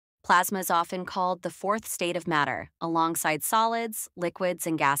Plasma is often called the fourth state of matter, alongside solids, liquids,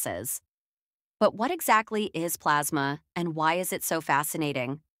 and gases. But what exactly is plasma, and why is it so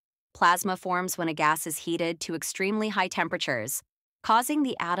fascinating? Plasma forms when a gas is heated to extremely high temperatures, causing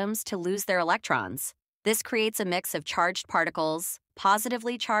the atoms to lose their electrons. This creates a mix of charged particles,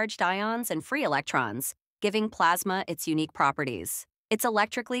 positively charged ions, and free electrons, giving plasma its unique properties. It's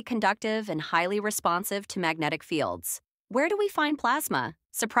electrically conductive and highly responsive to magnetic fields. Where do we find plasma?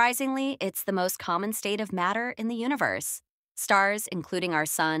 Surprisingly, it's the most common state of matter in the universe. Stars, including our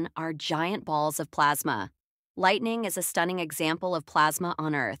sun, are giant balls of plasma. Lightning is a stunning example of plasma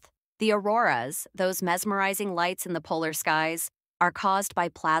on Earth. The auroras, those mesmerizing lights in the polar skies, are caused by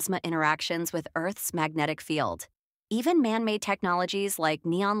plasma interactions with Earth's magnetic field. Even man-made technologies like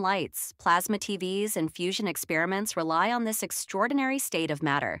neon lights, plasma TVs, and fusion experiments rely on this extraordinary state of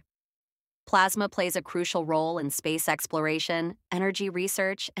matter. Plasma plays a crucial role in space exploration, energy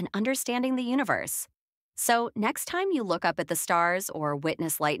research, and understanding the universe. So, next time you look up at the stars or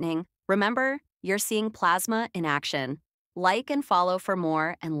witness lightning, remember, you're seeing plasma in action. Like and follow for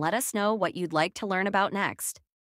more, and let us know what you'd like to learn about next.